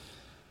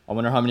I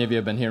wonder how many of you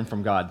have been hearing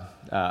from God.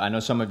 I know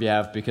some of you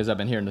have because I've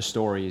been hearing the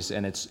stories,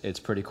 and it's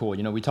pretty cool.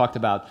 You know, we talked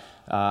about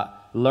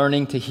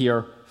learning to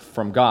hear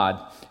from God,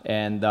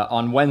 and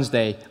on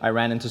Wednesday, I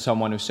ran into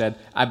someone who said,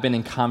 I've been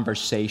in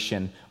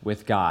conversation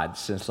with God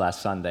since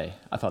last Sunday.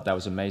 I thought that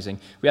was amazing.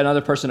 We had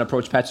another person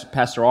approach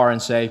Pastor R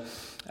and say,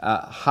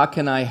 how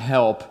can I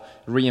help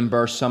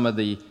reimburse some of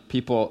the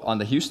people on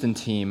the Houston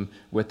team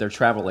with their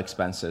travel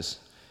expenses?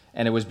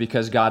 And it was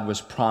because God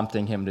was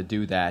prompting him to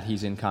do that.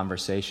 He's in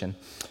conversation.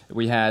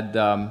 We had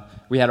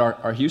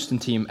our Houston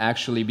team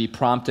actually be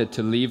prompted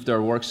to leave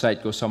their work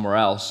site, go somewhere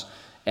else.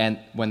 And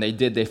when they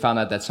did, they found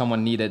out that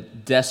someone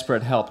needed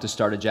desperate help to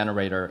start a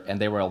generator, and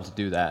they were able to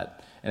do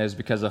that. And it was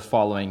because of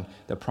following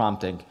the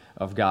prompting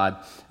of God.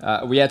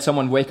 We had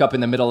someone wake up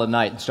in the middle of the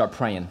night and start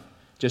praying,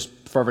 just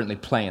fervently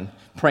praying.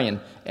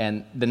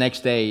 And the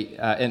next day,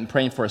 and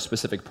praying for a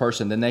specific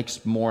person. The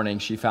next morning,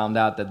 she found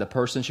out that the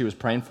person she was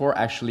praying for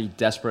actually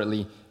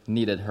desperately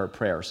needed her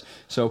prayers.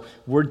 So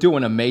we're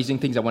doing amazing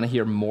things. I want to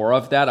hear more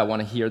of that. I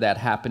want to hear that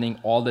happening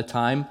all the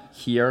time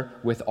here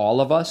with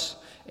all of us.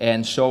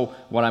 And so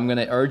what I'm going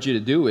to urge you to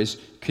do is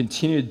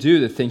continue to do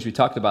the things we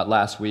talked about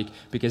last week,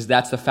 because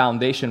that's the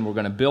foundation we're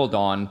going to build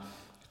on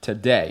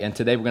today. And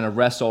today we're going to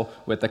wrestle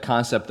with the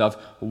concept of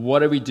what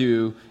do we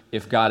do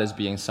if God is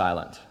being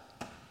silent?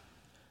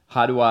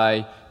 How do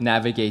I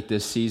navigate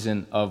this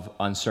season of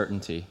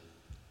uncertainty?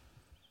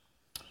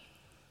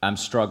 I'm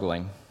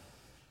struggling.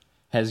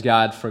 Has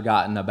God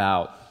forgotten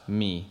about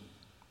me?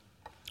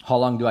 How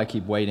long do I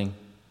keep waiting?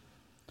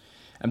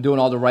 I'm doing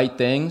all the right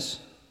things,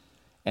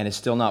 and it's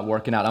still not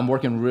working out. I'm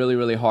working really,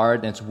 really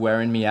hard, and it's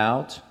wearing me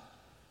out,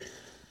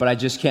 but I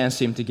just can't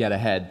seem to get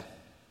ahead.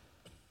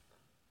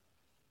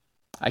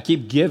 I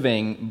keep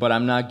giving, but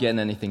I'm not getting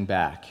anything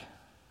back.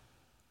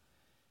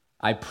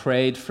 I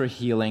prayed for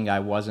healing,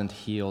 I wasn't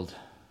healed.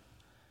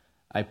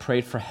 I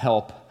prayed for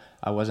help,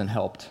 I wasn't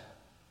helped.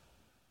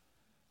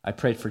 I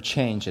prayed for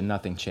change, and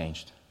nothing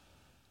changed.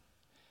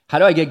 How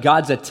do I get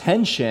God's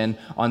attention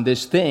on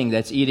this thing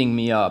that's eating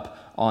me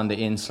up on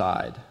the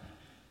inside?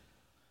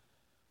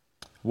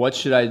 What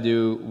should I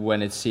do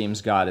when it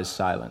seems God is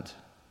silent?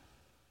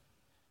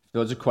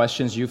 Those are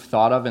questions you've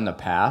thought of in the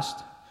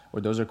past,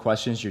 or those are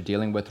questions you're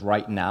dealing with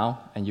right now,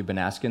 and you've been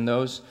asking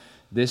those.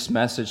 This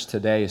message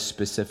today is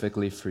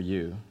specifically for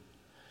you.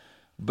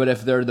 But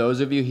if there are those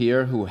of you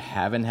here who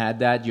haven't had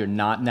that, you're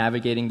not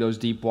navigating those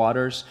deep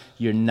waters,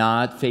 you're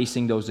not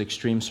facing those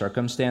extreme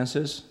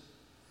circumstances,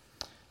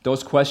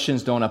 those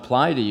questions don't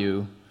apply to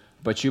you,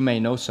 but you may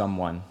know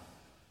someone,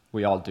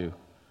 we all do,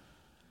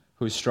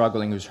 who's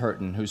struggling, who's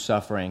hurting, who's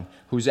suffering,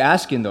 who's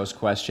asking those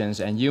questions,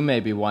 and you may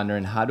be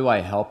wondering, how do I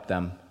help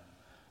them?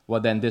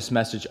 Well, then this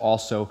message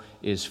also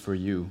is for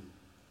you.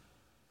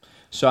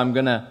 So I'm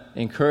going to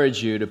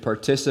encourage you to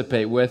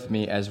participate with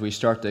me as we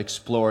start to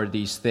explore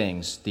these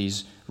things,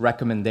 these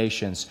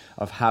recommendations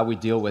of how we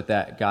deal with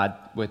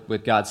that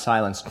with God's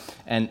silence.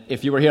 And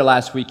if you were here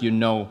last week, you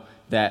know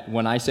that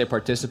when I say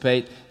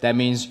participate, that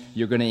means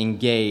you're going to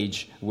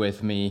engage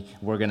with me.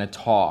 We're going to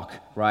talk,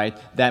 right?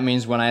 That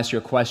means when I ask you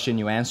a question,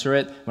 you answer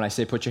it. When I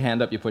say put your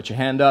hand up, you put your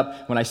hand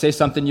up. When I say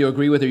something you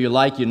agree with or you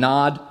like, you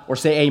nod or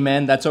say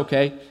amen. That's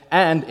okay.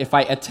 And if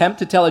I attempt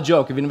to tell a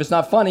joke, even if it's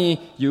not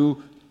funny,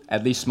 you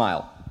at least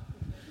smile.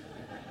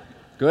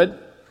 Good?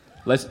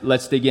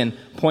 Let's dig in.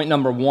 Point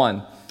number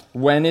 1.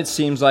 When it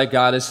seems like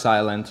God is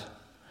silent,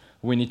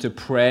 we need to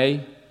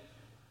pray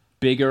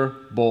bigger,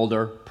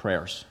 bolder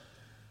prayers.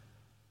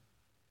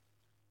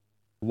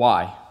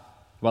 Why?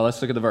 Well,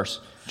 let's look at the verse.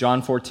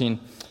 John 14.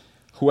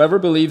 Whoever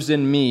believes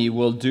in me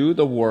will do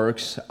the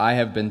works I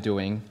have been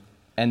doing,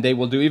 and they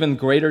will do even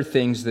greater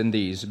things than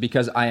these,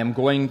 because I am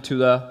going to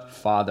the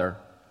Father.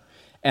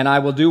 And I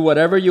will do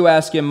whatever you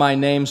ask in my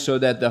name, so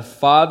that the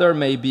Father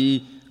may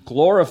be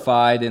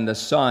glorified in the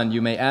Son.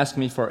 You may ask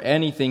me for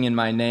anything in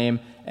my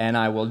name, and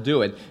I will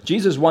do it.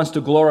 Jesus wants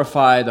to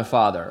glorify the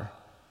Father.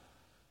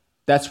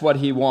 That's what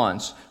he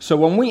wants. So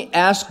when we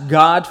ask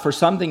God for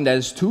something that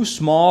is too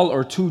small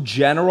or too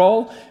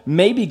general,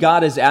 maybe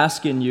God is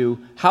asking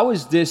you, how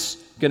is this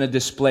going to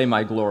display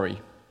my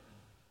glory?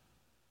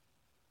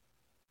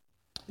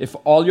 If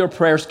all your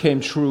prayers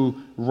came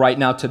true right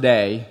now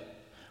today,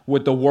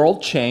 would the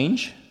world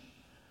change,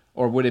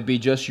 or would it be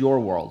just your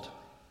world?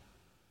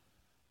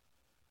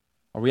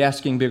 Are we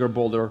asking bigger,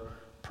 bolder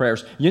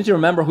prayers? You need to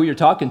remember who you're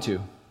talking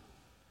to.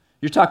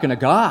 You're talking to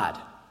God.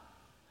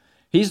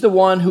 He's the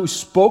one who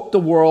spoke the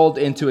world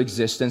into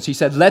existence. He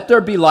said, let there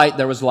be light.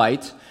 There was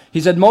light. He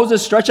said,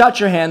 Moses, stretch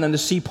out your hand, and the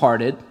sea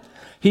parted.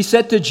 He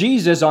said to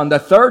Jesus on the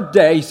third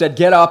day, he said,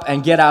 get up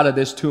and get out of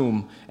this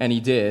tomb. And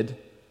he did.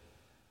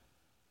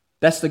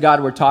 That's the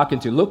God we're talking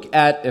to. Look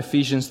at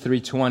Ephesians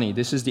 3:20.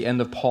 This is the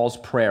end of Paul's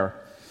prayer.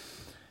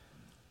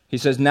 He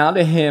says, now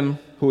to him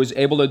who is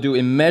able to do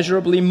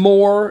immeasurably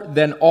more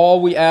than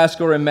all we ask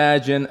or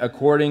imagine,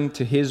 according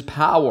to his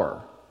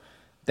power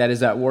that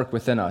is at work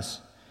within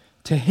us.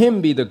 To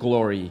him be the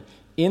glory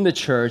in the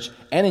church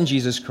and in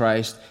Jesus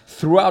Christ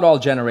throughout all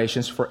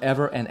generations,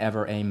 forever and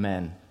ever.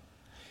 Amen.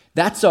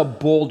 That's a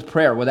bold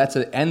prayer. Well, that's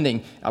an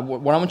ending.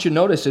 What I want you to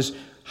notice is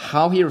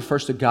how he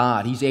refers to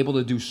God. He's able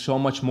to do so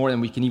much more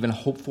than we can even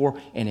hope for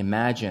and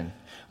imagine.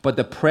 But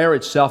the prayer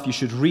itself, you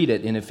should read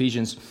it in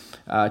Ephesians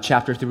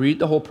chapter 3. Read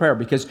the whole prayer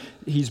because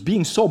he's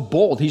being so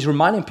bold. He's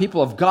reminding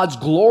people of God's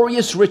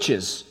glorious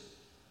riches.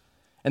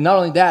 And not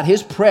only that,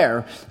 his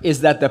prayer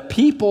is that the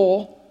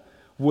people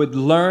would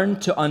learn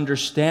to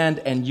understand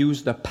and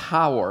use the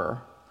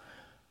power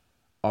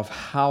of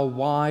how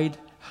wide,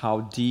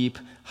 how deep,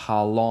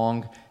 how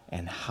long,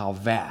 and how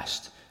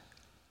vast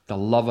the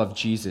love of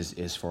Jesus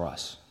is for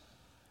us.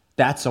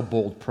 That's a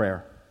bold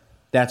prayer.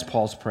 That's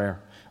Paul's prayer.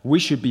 We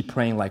should be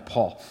praying like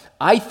Paul.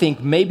 I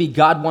think maybe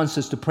God wants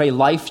us to pray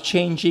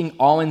life-changing,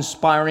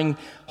 awe-inspiring,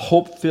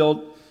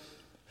 hope-filled,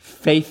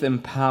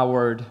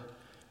 faith-empowered,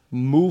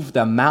 move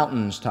the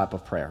mountains type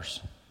of prayers.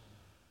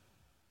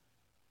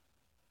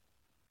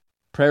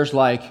 Prayers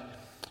like,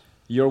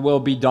 your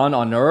will be done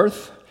on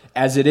earth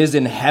as it is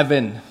in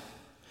heaven.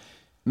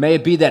 May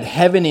it be that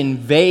heaven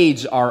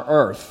invades our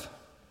earth.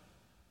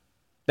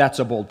 That's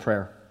a bold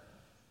prayer.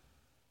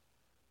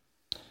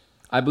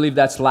 I believe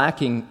that's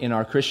lacking in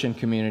our Christian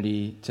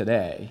community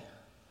today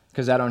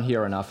because I don't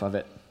hear enough of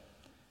it.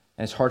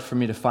 And it's hard for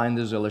me to find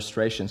those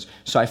illustrations.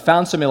 So I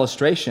found some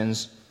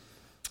illustrations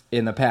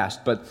in the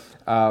past, but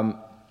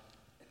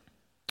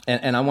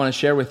and I want to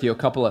share with you a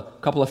couple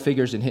of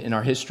figures in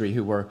our history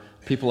who were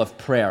people of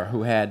prayer,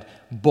 who had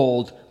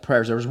bold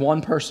prayers. There was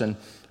one person,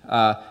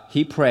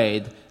 he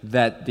prayed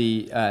that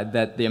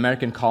the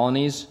American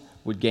colonies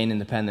would gain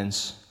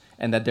independence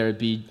and that there would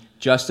be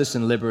justice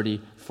and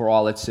liberty for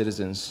all its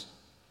citizens.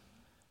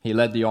 He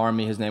led the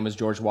army. His name was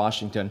George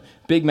Washington.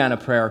 Big man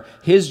of prayer.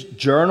 His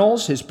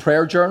journals, his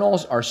prayer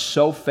journals, are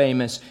so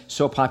famous,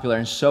 so popular,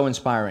 and so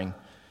inspiring.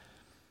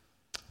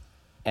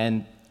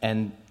 And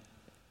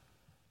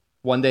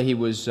one day he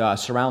was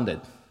surrounded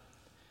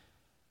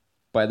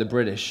by the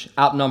British,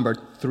 outnumbered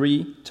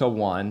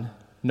 3-1,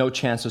 no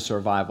chance of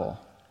survival.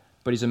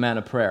 But he's a man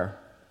of prayer.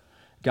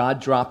 God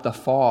dropped a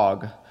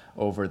fog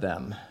over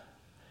them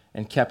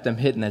and kept them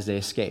hidden as they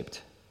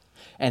escaped.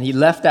 And he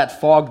left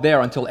that fog there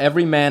until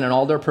every man and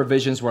all their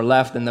provisions were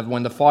left. And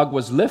when the fog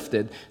was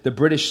lifted, the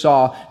British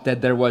saw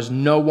that there was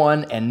no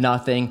one and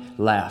nothing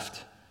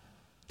left.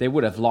 They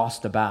would have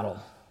lost the battle.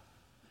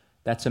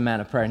 That's a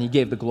man of prayer. And he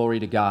gave the glory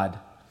to God.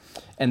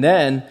 And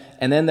then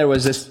there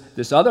was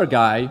this other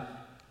guy,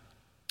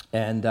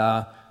 and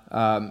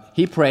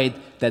he prayed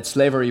that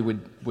slavery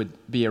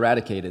would be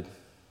eradicated.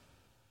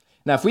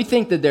 Now, if we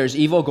think that there's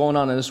evil going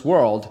on in this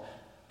world,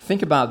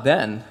 think about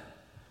then,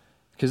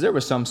 because there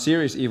was some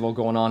serious evil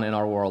going on in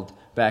our world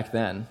back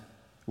then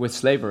with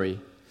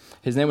slavery.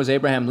 His name was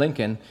Abraham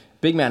Lincoln,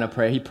 big man of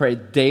prayer. He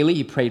prayed daily,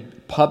 he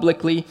prayed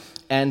publicly,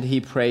 and he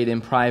prayed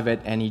in private,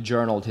 and he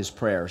journaled his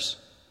prayers.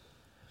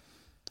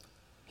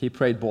 He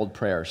prayed bold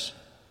prayers.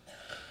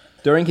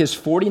 During his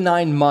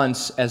 49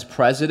 months as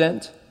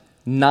president,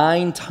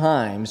 9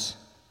 times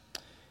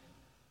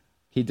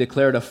he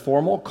declared a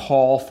formal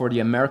call for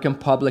the American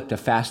public to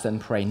fast and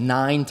pray.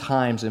 9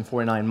 times in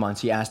 49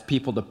 months, he asked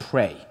people to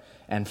pray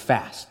and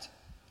fast.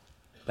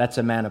 That's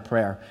a man of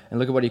prayer. And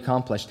look at what he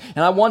accomplished.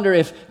 And I wonder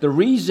if the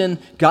reason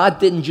God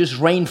didn't just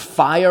rain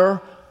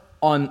fire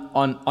on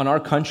our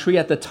country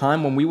at the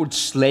time when we would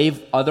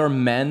slave other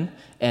men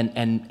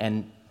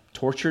and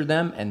torture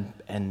them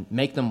and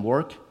make them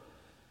work,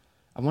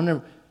 I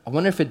wonder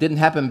if it didn't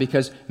happen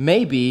because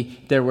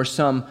maybe there were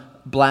some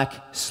black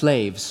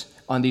slaves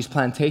on these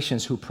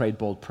plantations who prayed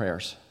bold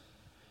prayers.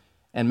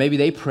 And maybe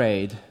they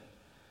prayed,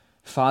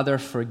 Father,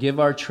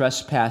 forgive our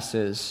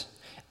trespasses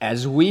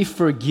as we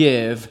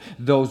forgive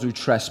those who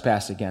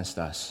trespass against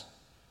us.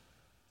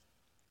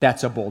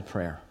 That's a bold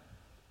prayer.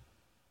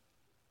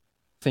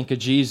 Think of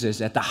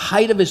Jesus at the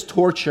height of his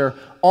torture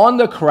on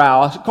the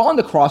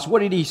cross. What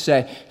did he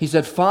say? He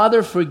said,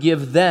 Father,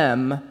 forgive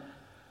them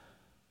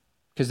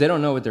because they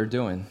don't know what they're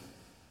doing.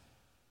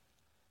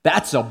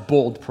 That's a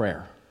bold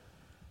prayer.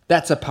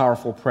 That's a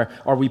powerful prayer.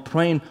 Are we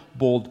praying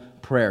bold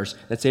prayers?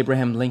 That's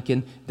Abraham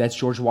Lincoln. That's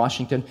George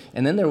Washington.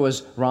 And then there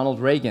was Ronald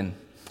Reagan.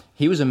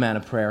 He was a man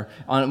of prayer.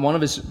 On one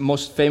of his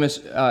most famous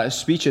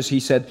speeches,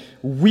 he said,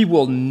 we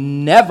will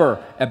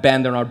never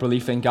abandon our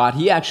belief in God.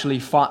 He actually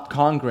fought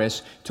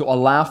Congress to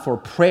allow for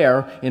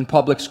prayer in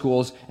public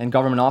schools and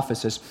government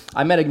offices.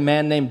 I met a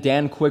man named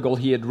Dan Quiggle.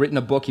 He had written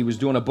a book. He was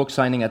doing a book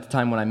signing at the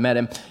time when I met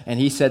him. And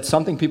he said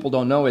something people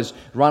don't know is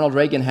Ronald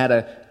Reagan had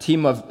a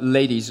team of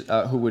ladies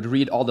who would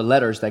read all the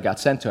letters that got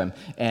sent to him.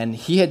 And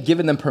he had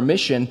given them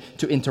permission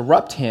to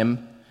interrupt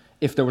him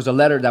if there was a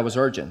letter that was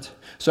urgent.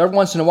 So every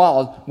once in a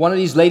while, one of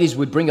these ladies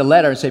would bring a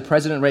letter and say,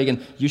 President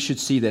Reagan, you should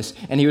see this.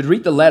 And he would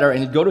read the letter, and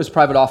he'd go to his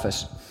private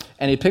office.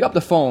 And he'd pick up the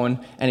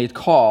phone, and he'd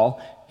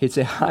call. He'd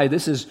say, hi,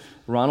 this is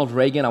Ronald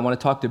Reagan. I want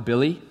to talk to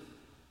Billy.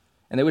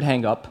 And they would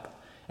hang up.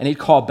 And he'd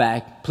call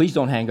back, please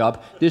don't hang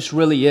up. This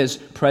really is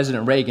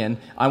President Reagan.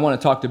 I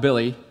want to talk to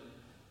Billy.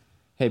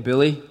 Hey,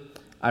 Billy,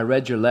 I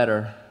read your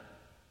letter.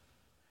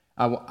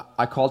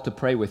 I called to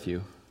pray with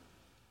you.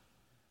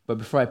 But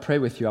before I pray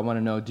with you, I want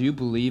to know, do you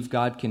believe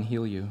God can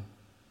heal you?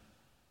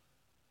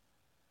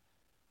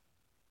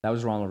 That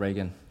was Ronald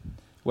Reagan.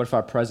 What if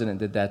our president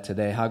did that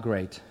today? How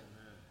great.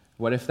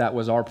 What if that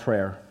was our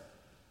prayer?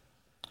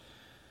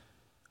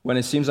 When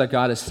it seems like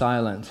God is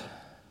silent,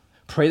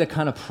 pray the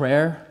kind of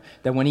prayer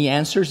that when He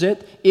answers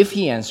it, if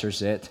He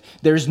answers it,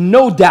 there's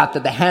no doubt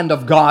that the hand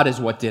of God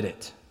is what did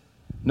it.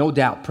 No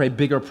doubt. Pray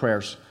bigger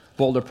prayers,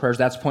 bolder prayers.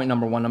 That's point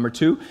number one. Number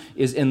two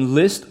is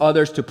enlist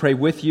others to pray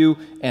with you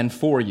and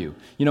for you.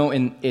 You know,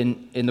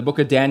 in the book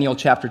of Daniel,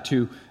 chapter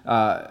 2,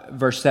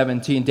 verse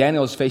 17,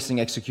 Daniel is facing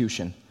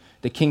execution.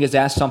 The king has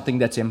asked something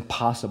that's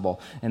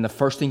impossible. And the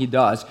first thing he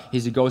does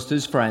is he goes to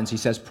his friends. He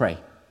says, pray.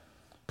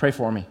 Pray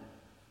for me.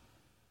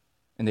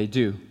 And they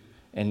do.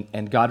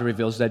 And God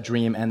reveals that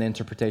dream and the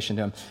interpretation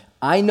to him.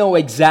 I know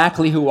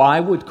exactly who I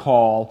would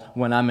call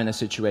when I'm in a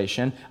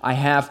situation. I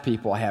have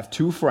people. I have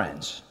two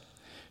friends.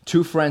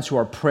 Two friends who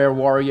are prayer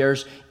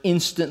warriors.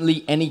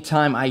 Instantly,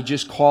 anytime I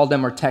just call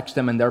them or text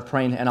them and they're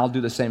praying, and I'll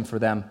do the same for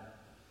them.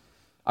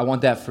 I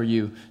want that for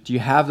you. Do you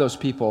have those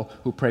people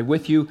who pray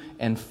with you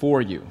and for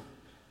you?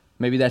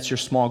 Maybe that's your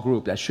small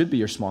group. That should be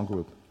your small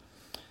group.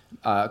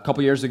 A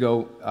couple years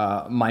ago,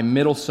 my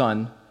middle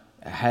son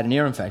had an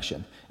ear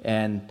infection.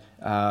 And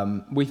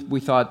we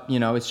thought,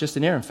 it's just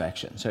an ear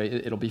infection, so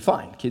it'll be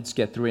fine. Kids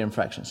get through ear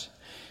infections.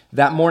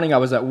 That morning I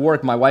was at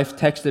work. My wife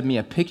texted me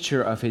a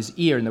picture of his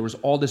ear, and there was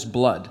all this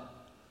blood.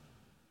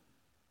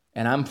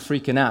 And I'm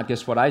freaking out.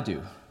 Guess what I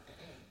do?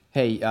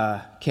 Hey,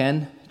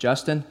 Ken,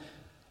 Justin,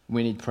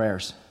 we need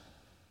prayers.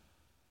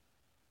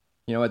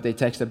 You know what they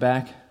texted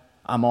back?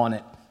 I'm on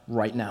it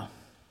right now.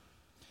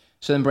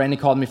 So then Brandy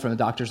called me from the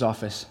doctor's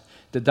office.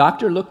 The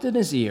doctor looked at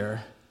his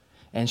ear,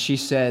 and she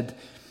said,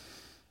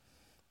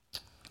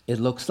 it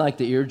looks like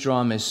the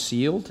eardrum is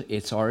sealed.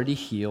 It's already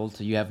healed.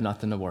 You have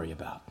nothing to worry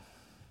about.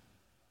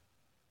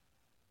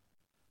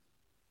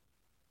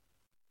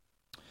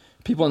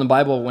 People in the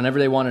Bible, whenever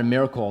they wanted a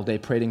miracle, they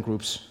prayed in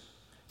groups.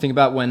 Think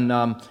about when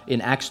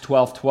in Acts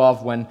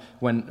 12:12,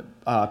 when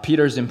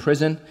Peter's in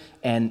prison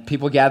and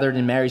people gathered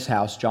in Mary's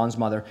house, John's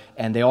mother,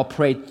 and they all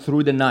prayed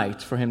through the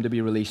night for him to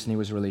be released, and he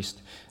was released.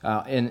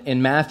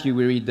 In Matthew,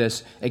 we read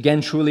this,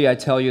 again, truly I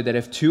tell you that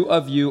if two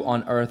of you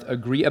on earth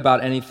agree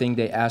about anything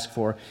they ask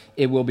for,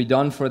 it will be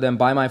done for them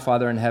by my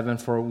Father in heaven,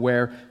 for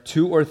where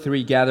two or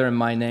three gather in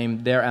my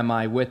name, there am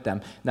I with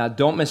them. Now,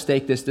 don't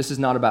mistake this. This is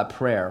not about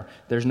prayer.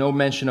 There's no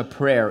mention of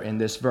prayer in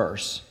this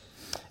verse.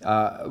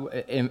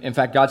 In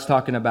fact, God's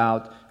talking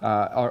about,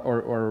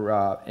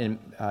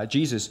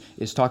 Jesus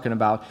is talking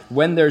about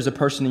when there's a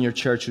person in your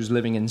church who's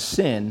living in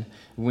sin,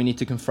 we need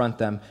to confront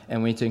them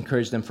and we need to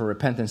encourage them for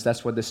repentance.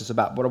 That's what this is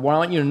about. But what I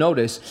want you to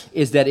notice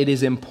is that it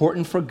is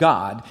important for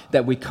God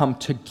that we come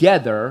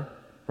together,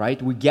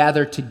 right? We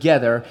gather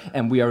together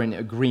and we are in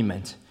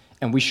agreement.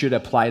 And we should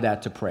apply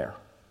that to prayer.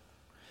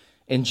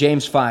 In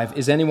James 5,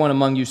 is anyone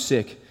among you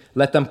sick?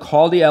 Let them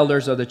call the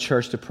elders of the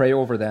church to pray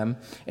over them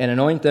and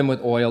anoint them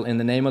with oil in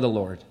the name of the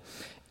Lord.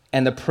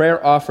 And the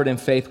prayer offered in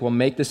faith will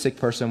make the sick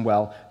person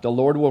well. The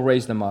Lord will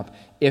raise them up.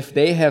 If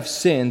they have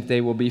sinned,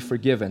 they will be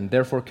forgiven.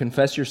 Therefore,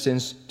 confess your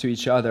sins to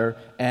each other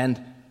and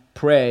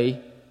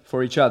pray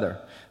for each other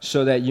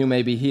so that you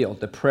may be healed.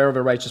 The prayer of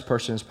a righteous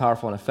person is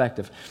powerful and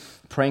effective.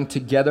 Praying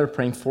together,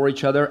 praying for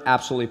each other,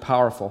 absolutely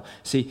powerful.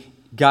 See,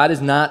 God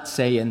is not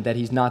saying that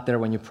He's not there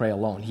when you pray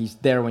alone. He's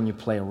there when you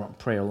pray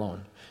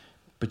alone.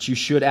 But you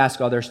should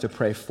ask others to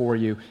pray for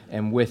you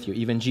and with you.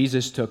 Even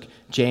Jesus took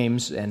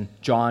James and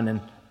John and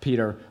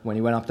Peter when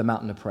He went up the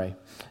mountain to pray.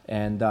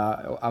 And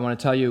I want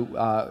to tell you,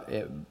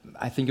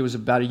 I think it was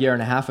about a year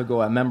and a half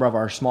ago, a member of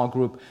our small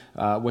group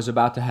was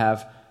about to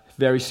have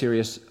very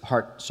serious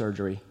heart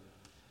surgery.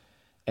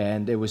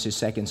 And it was his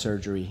second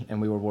surgery,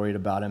 and we were worried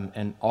about him.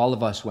 And all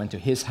of us went to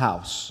his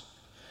house.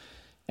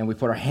 And we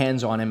put our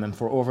hands on him, and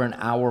for over an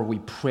hour we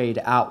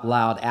prayed out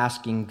loud,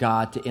 asking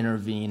God to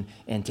intervene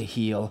and to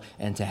heal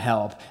and to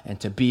help and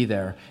to be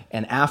there.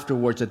 And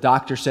afterwards, the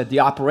doctor said the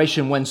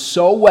operation went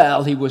so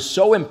well, he was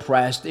so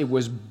impressed, it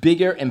was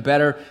bigger and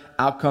better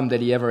outcome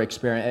that he ever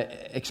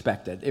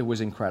expected. It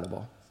was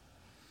incredible.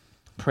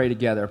 Pray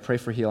together, pray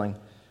for healing.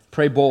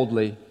 Pray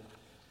boldly.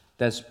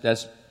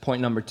 That's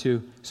point number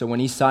 2. So when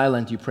He's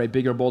silent, you pray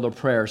bigger, bolder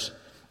prayers.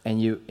 And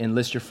you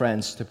enlist your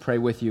friends to pray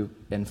with you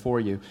and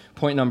for you.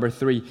 Point number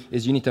 3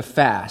 is you need to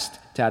fast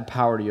to add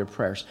power to your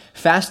prayers.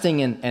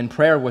 Fasting and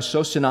prayer was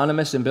so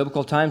synonymous in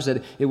biblical times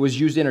that it was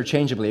used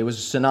interchangeably. It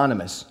was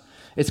synonymous.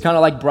 It's kind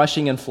of like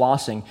brushing and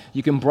flossing.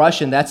 You can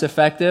brush and that's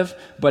effective,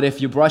 but if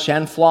you brush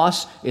and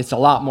floss, it's a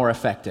lot more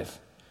effective.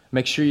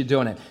 Make sure you're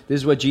doing it.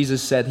 This is what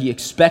Jesus said. He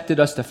expected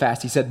us to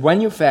fast. He said,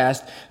 when you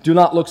fast, do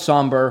not look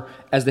somber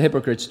as the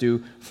hypocrites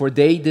do, for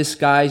they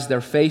disguise their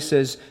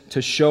faces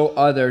to show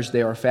others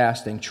they are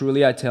fasting.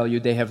 Truly, I tell you,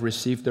 they have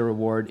received the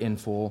reward in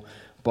full.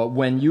 But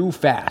when you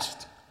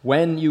fast,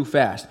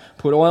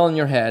 put oil on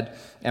your head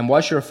and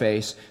wash your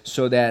face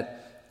so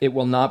that it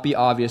will not be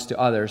obvious to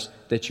others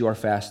that you are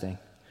fasting,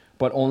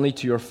 but only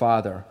to your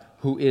Father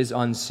who is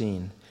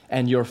unseen.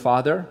 And your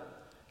Father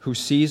who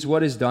sees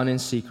what is done in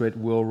secret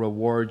will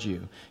reward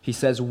you. He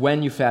says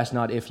when you fast,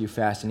 not if you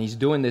fast. And He's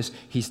doing this,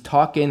 He's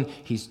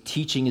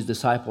teaching His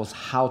disciples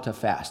how to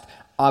fast.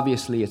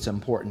 Obviously, it's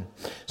important.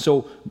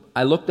 So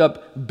I looked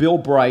up Bill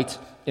Bright,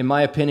 in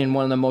my opinion,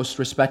 one of the most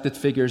respected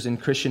figures in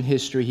Christian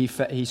history.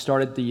 He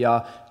started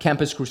the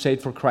Campus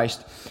Crusade for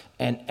Christ.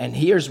 And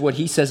here's what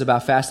he says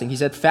about fasting. He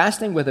said,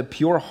 fasting with a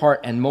pure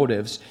heart and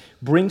motives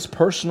brings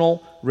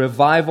personal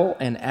revival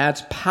and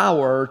adds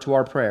power to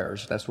our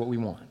prayers. That's what we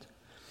want.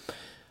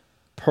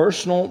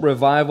 Personal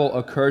revival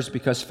occurs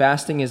because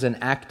fasting is an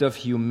act of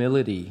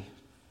humility.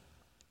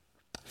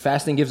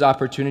 Fasting gives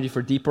opportunity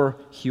for deeper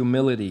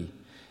humility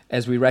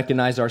as we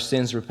recognize our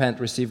sins, repent,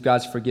 receive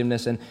God's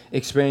forgiveness, and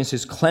experience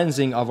His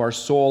cleansing of our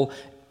soul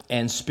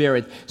and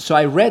spirit. So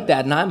I read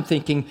that, and I'm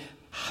thinking,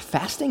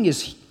 fasting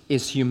is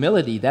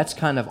humility. That's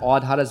kind of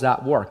odd. How does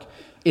that work?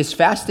 Is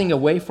fasting a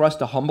way for us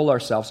to humble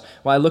ourselves?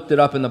 Well, I looked it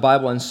up in the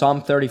Bible. In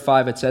Psalm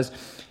 35, it says,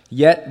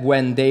 "Yet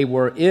when they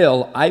were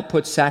ill, I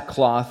put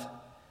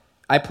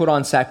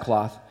on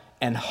sackcloth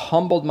and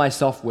humbled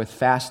myself with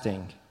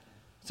fasting."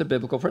 It's a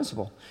biblical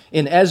principle.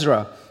 In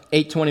Ezra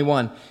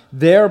 8:21,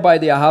 "There by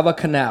the Ahava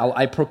Canal,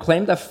 I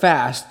proclaimed a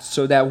fast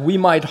so that we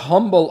might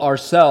humble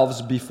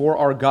ourselves before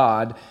our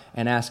God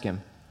and ask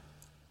Him."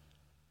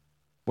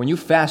 When you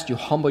fast, you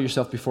humble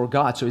yourself before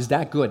God. So is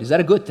that good? Is that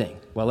a good thing?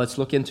 Well, let's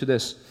look into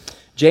this.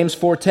 James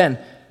 4:10.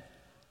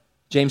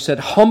 James said,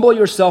 "Humble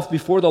yourself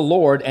before the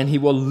Lord, and He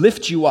will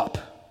lift you up."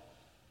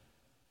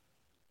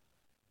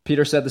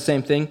 Peter said the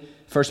same thing.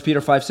 1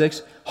 Peter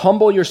 5:6.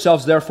 "Humble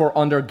yourselves, therefore,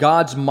 under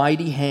God's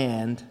mighty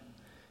hand,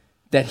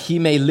 that He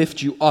may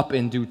lift you up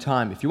in due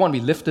time." If you want to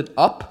be lifted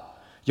up,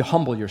 you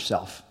humble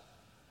yourself.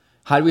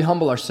 How do we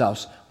humble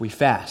ourselves? We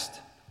fast.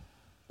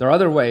 There are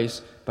other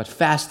ways, but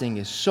fasting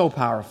is so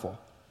powerful.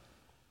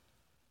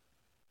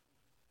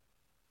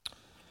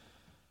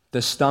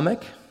 The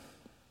stomach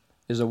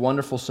is a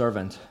wonderful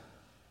servant,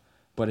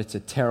 but it's a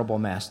terrible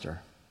master.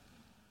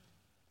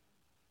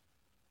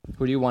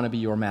 Who do you want to be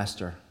your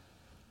master?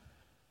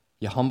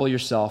 You humble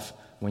yourself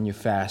when you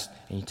fast,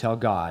 and you tell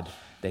God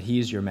that He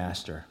is your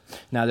master.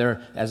 Now,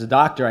 as a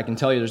doctor, I can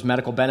tell you there's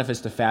medical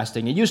benefits to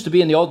fasting. It used to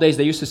be in the old days,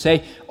 they used to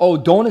say, "Oh,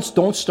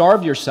 don't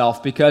starve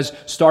yourself because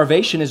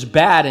starvation is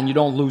bad and you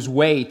don't lose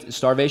weight.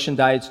 Starvation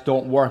diets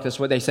don't work."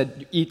 That's what they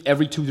said, eat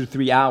every 2 to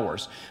 3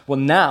 hours. Well,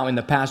 now, in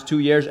the past 2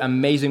 years,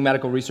 amazing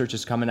medical research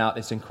is coming out.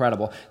 It's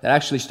incredible. That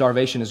actually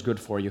starvation is good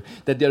for you.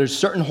 That there's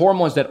certain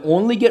hormones that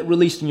only get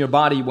released in your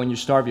body when you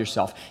starve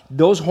yourself.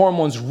 Those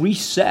hormones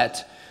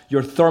reset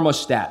your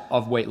thermostat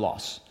of weight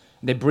loss.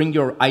 They bring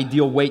your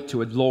ideal weight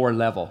to a lower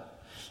level.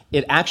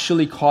 It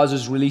actually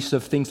causes release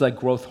of things like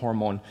growth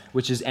hormone,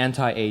 which is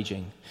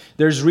anti-aging.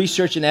 There's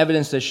research and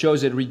evidence that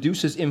shows it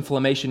reduces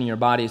inflammation in your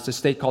body. It's a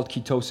state called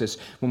ketosis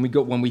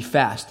when we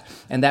fast.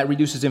 And that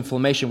reduces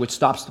inflammation, which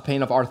stops the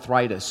pain of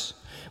arthritis,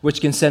 which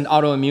can send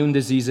autoimmune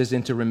diseases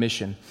into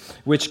remission,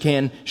 which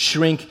can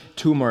shrink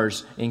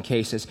tumors in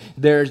cases.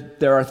 There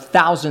are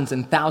thousands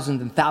and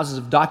thousands and thousands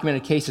of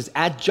documented cases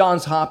at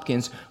Johns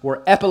Hopkins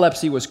where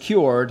epilepsy was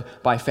cured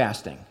by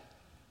fasting.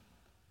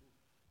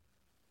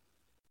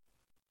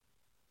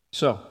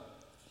 So,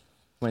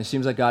 when it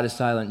seems like God is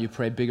silent, you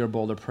pray bigger,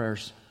 bolder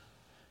prayers.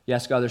 You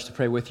ask others to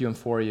pray with you and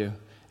for you,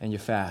 and you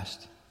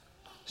fast.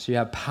 So you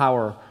have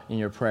power in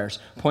your prayers.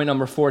 Point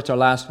number 4, it's our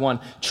last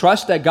one.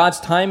 Trust that God's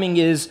timing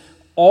is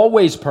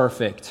always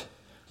perfect.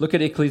 Look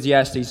at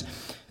Ecclesiastes.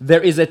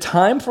 "There is a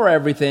time for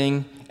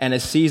everything and a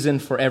season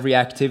for every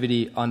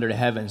activity under the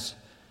heavens."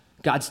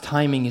 God's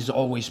timing is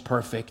always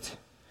perfect.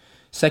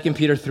 2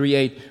 Peter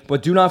 3:8,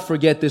 "But do not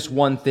forget this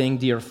one thing,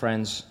 dear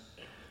friends.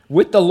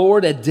 With the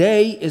Lord, a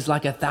day is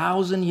like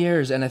 1,000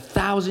 years, and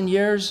 1,000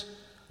 years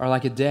are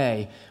like a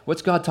day."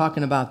 What's God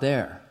talking about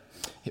there?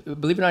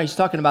 Believe it or not, He's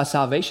talking about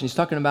salvation. He's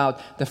talking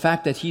about the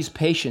fact that He's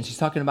patient. He's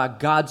talking about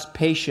God's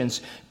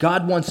patience.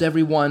 God wants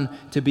everyone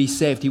to be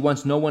saved. He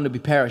wants no one to be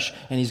perished,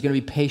 and He's going to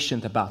be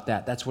patient about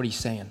that. That's what He's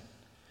saying.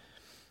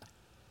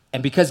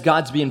 And because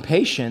God's being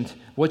patient,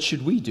 what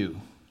should we do?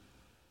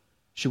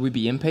 Should we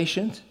be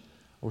impatient,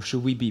 or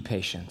should we be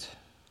patient?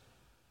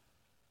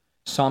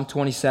 Psalm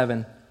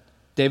 27.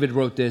 David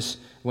wrote this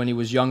when he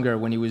was younger,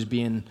 when he was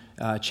being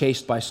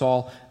chased by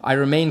Saul. "I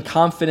remain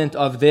confident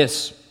of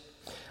this.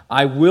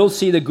 I will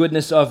see the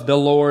goodness of the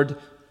Lord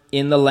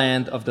in the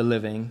land of the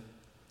living.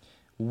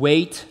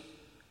 Wait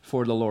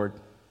for the Lord.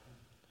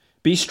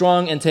 Be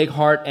strong and take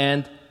heart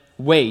and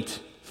wait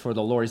for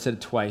the Lord." He said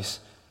it twice.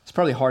 It's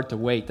probably hard to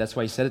wait. That's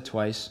why he said it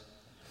twice.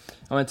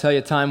 I want to tell you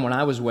a time when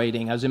I was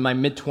waiting. I was in my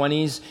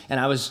mid-20s, and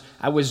I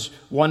was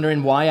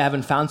wondering why I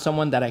haven't found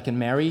someone that I can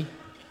marry.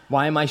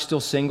 Why am I still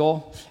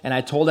single? And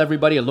I told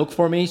everybody to look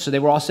for me, so they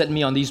were all setting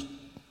me on these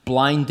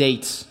blind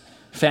dates.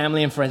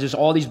 Family and friends, there's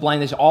all these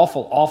blind dates,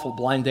 awful, awful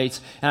blind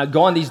dates. And I'd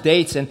go on these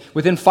dates, and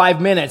within 5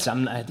 minutes,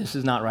 this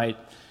is not right.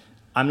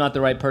 I'm not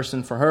the right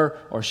person for her,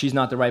 or she's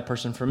not the right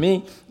person for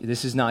me.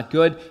 This is not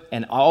good.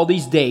 And all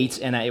these dates,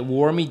 and it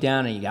wore me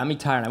down, and it got me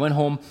tired. I went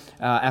home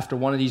after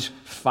one of these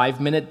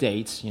 5-minute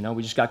dates.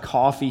 We just got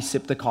coffee,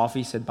 sipped the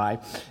coffee, said bye.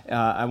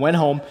 I went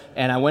home,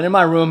 and I went in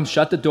my room,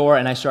 shut the door,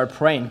 and I started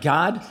praying.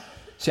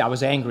 I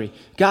was angry.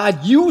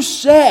 "God, you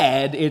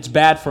said it's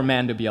bad for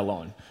man to be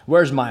alone.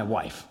 Where's my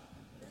wife?"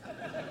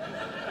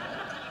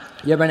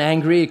 You ever been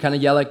angry? You kind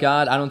of yell at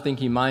God? I don't think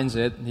he minds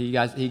it. He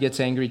gets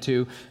angry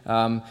too.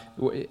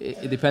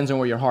 It depends on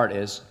where your heart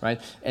is, right?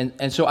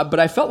 But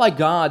I felt like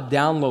God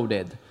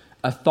downloaded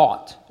a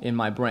thought in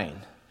my brain.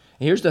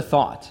 And here's the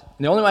thought.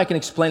 And the only way I can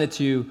explain it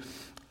to you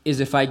is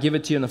if I give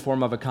it to you in the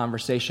form of a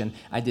conversation.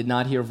 I did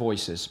not hear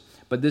voices,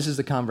 but this is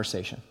the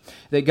conversation.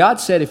 That God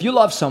said, if you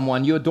love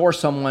someone, you adore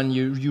someone,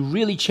 you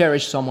really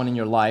cherish someone in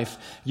your life,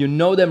 you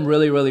know them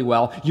really, really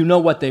well, you know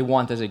what they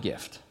want as a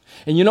gift.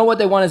 And you know what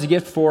they want as a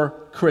gift for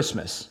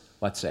Christmas,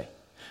 let's say.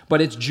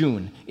 But it's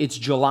June, it's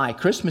July,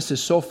 Christmas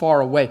is so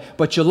far away,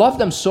 but you love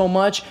them so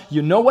much,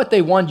 you know what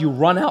they want, you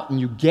run out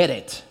and you get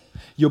it.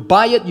 You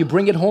buy it, you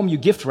bring it home, you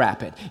gift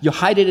wrap it. You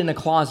hide it in a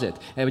closet,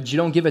 but you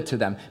don't give it to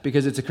them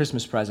because it's a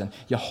Christmas present.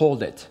 You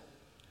hold it.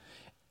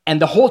 And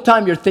the whole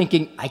time you're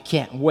thinking, I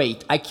can't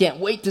wait. I can't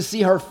wait to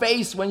see her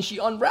face when she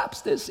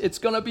unwraps this. It's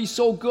going to be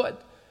so good.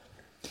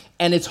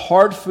 And it's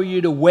hard for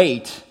you to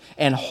wait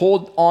and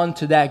hold on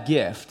to that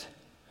gift.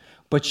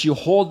 But you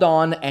hold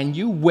on and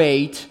you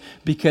wait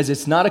because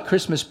it's not a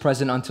Christmas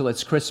present until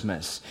it's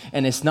Christmas.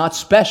 And it's not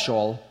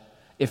special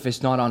if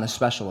it's not on a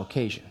special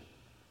occasion.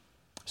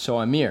 So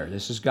Amir,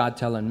 this is God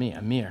telling me,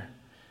 Amir,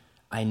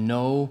 I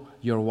know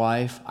your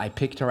wife. I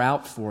picked her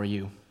out for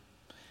you.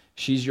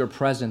 She's your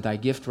present. I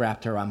gift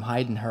wrapped her. I'm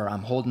hiding her.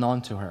 I'm holding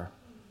on to her.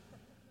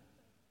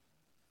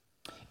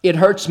 It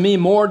hurts me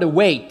more to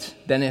wait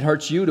than it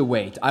hurts you to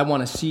wait. I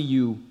want to see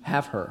you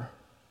have her.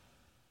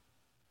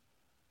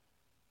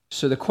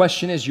 So the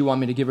question is, you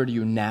want me to give her to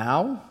you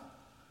now,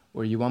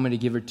 or you want me to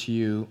give her to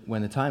you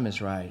when the time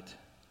is right?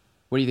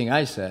 What do you think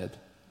I said?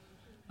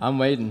 I'm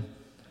waiting.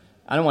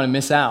 I don't want to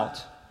miss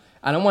out.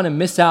 I don't want to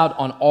miss out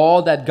on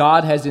all that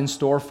God has in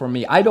store for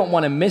me. I don't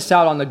want to miss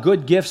out on the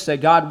good gifts that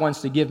God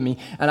wants to give me,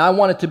 and I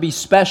want it to be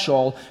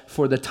special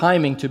for the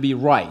timing to be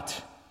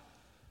right.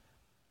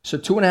 So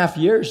 2.5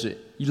 years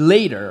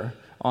later,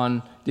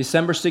 on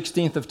December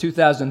 16th of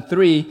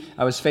 2003,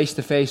 I was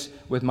face-to-face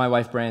with my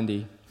wife,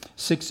 Brandy.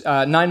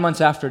 9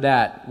 months after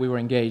that, we were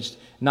engaged.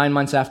 9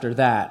 months after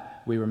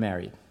that, we were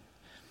married.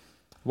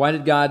 Why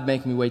did God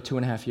make me wait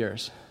 2.5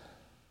 years?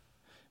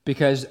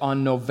 Because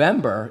in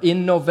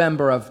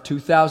November of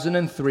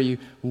 2003,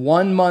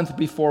 1 month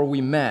before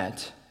we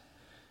met,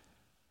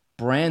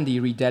 Brandy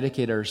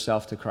rededicated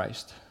herself to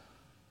Christ.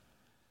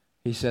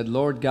 He said,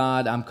 Lord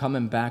God, I'm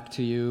coming back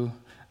to you.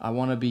 I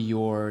want to be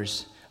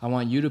yours. I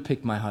want you to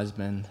pick my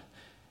husband,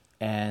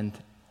 and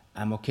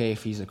I'm okay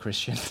if he's a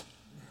Christian.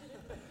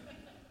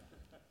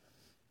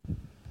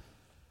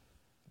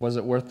 Was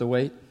it worth the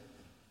wait?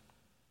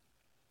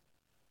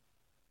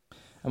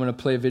 I'm going to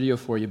play a video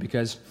for you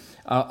because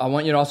I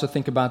want you to also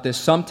think about this.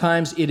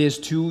 Sometimes it is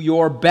to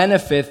your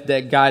benefit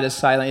that God is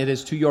silent. It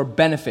is to your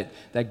benefit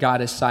that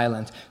God is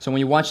silent. So when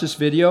you watch this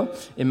video,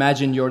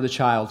 imagine you're the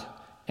child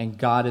and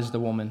God is the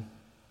woman.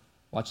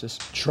 Watch this.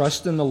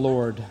 Trust in the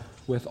Lord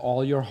with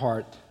all your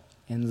heart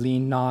and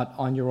lean not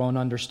on your own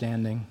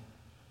understanding.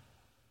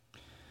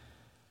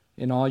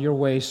 In all your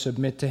ways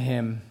submit to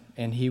Him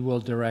and He will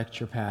direct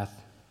your path.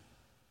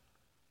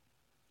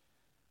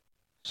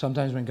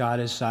 Sometimes when God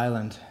is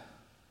silent,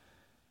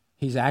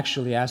 He's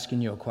actually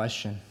asking you a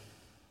question.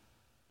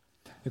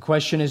 The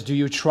question is, do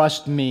you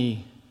trust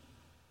me?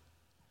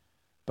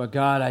 But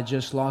God, I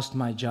just lost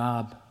my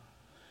job.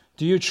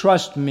 Do you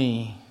trust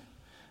me?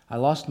 I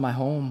lost my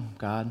home,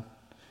 God.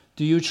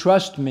 Do you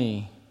trust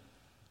me?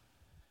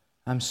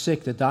 I'm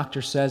sick. The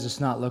doctor says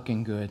it's not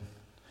looking good.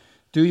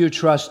 Do you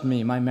trust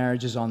me? My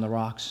marriage is on the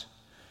rocks.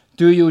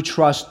 Do you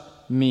trust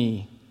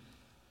me?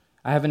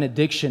 I have an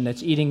addiction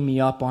that's eating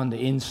me up on the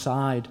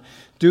inside.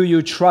 Do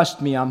you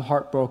trust me? I'm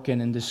heartbroken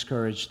and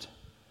discouraged.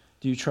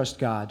 Do you trust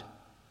God?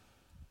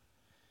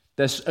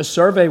 A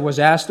survey was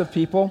asked of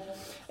people,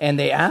 and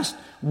they asked,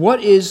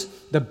 what is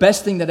the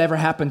best thing that ever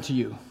happened to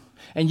you?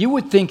 And you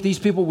would think these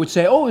people would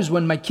say, oh, it was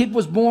when my kid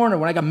was born, or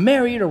when I got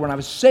married, or when I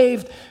was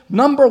saved.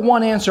 Number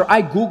one answer,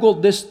 I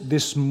Googled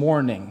this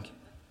morning.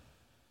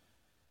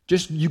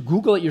 Just you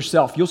Google it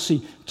yourself. You'll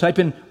see, type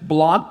in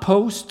blog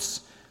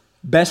posts,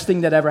 best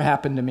thing that ever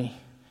happened to me.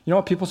 You know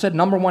what people said?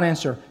 Number one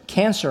answer,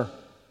 cancer.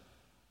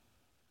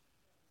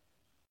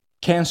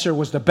 Cancer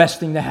was the best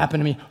thing that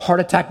happened to me. Heart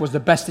attack was the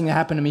best thing that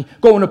happened to me.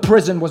 Going to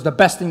prison was the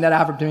best thing that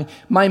happened to me.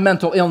 My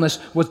mental illness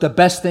was the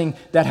best thing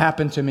that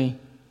happened to me.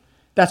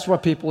 That's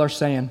what people are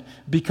saying.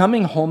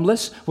 Becoming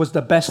homeless was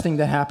the best thing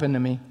that happened to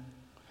me.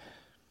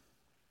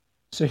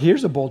 So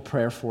here's a bold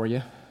prayer for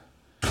you,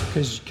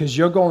 because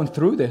you're going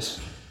through this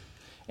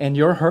and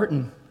you're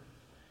hurting.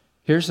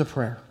 Here's the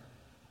prayer.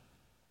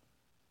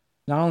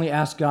 Not only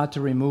ask God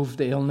to remove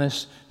the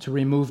illness, to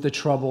remove the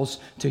troubles,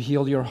 to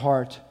heal your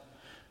heart,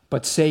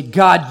 but say,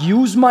 God,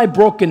 use my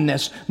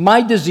brokenness,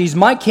 my disease,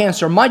 my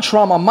cancer, my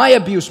trauma, my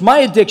abuse, my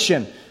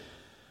addiction,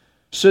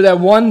 so that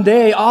one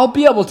day I'll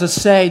be able to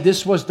say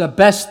this was the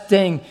best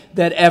thing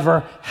that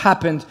ever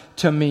happened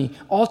to me.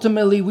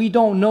 Ultimately, we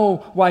don't know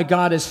why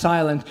God is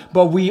silent,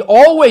 but we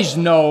always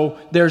know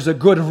there's a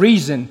good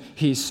reason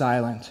He's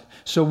silent.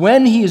 So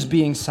when he is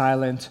being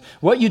silent,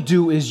 what you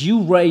do is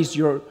you raise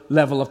your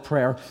level of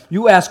prayer.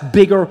 You ask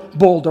bigger,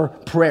 bolder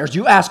prayers.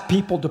 You ask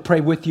people to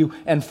pray with you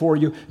and for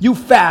you. You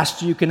fast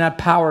so you can add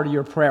power to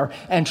your prayer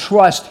and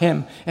trust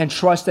him and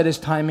trust that his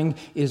timing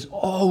is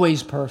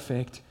always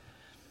perfect.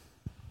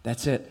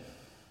 That's it.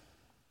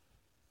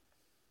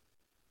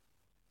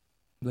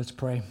 Let's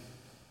pray.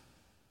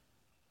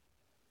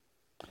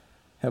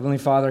 Heavenly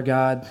Father,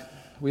 God,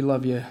 we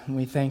love you, and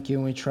we thank you,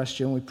 and we trust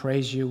you, and we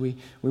praise you. We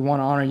want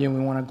to honor you, and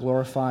we want to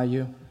glorify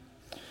you.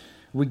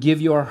 We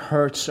give you our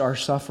hurts, our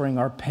suffering,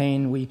 our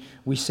pain.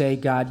 We say,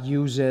 God,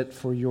 use it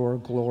for your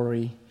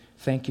glory.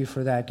 Thank you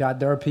for that. God,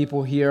 there are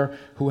people here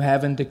who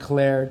haven't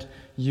declared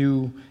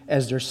you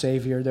as their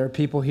Savior. There are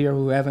people here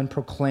who haven't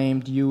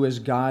proclaimed you as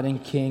God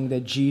and King,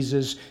 that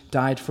Jesus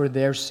died for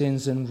their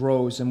sins and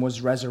rose and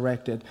was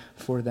resurrected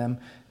for them.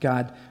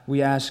 God,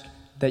 we ask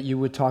that you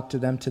would talk to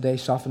them today,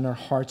 soften their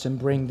hearts, and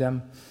bring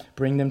them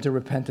to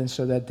repentance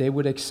so that they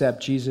would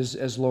accept Jesus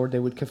as Lord. They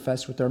would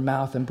confess with their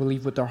mouth and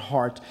believe with their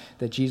heart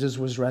that Jesus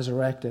was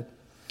resurrected.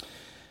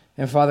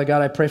 And Father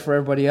God, I pray for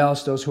everybody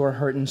else, those who are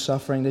hurt and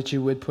suffering, that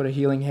you would put a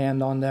healing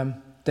hand on them,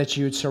 that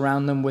you would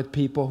surround them with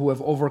people who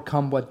have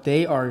overcome what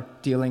they are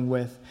dealing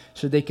with,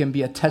 so they can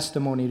be a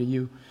testimony to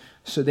you,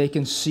 so they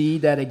can see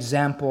that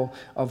example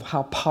of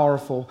how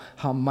powerful,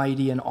 how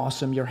mighty and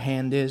awesome your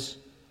hand is.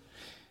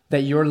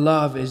 That your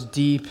love is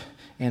deep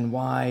and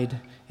wide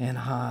and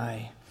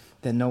high,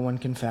 that no one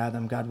can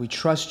fathom. God, we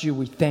trust you.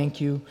 We thank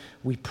you.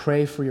 We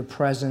pray for your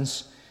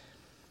presence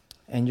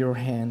and your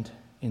hand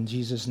in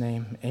Jesus'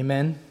 name.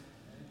 Amen.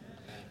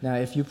 Now,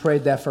 if you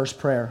prayed that first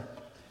prayer,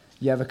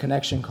 you have a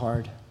connection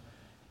card.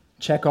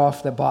 Check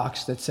off the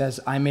box that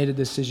says, I made a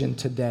decision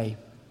today.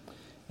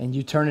 And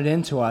you turn it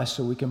in to us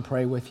so we can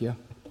pray with you.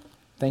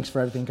 Thanks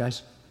for everything,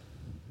 guys.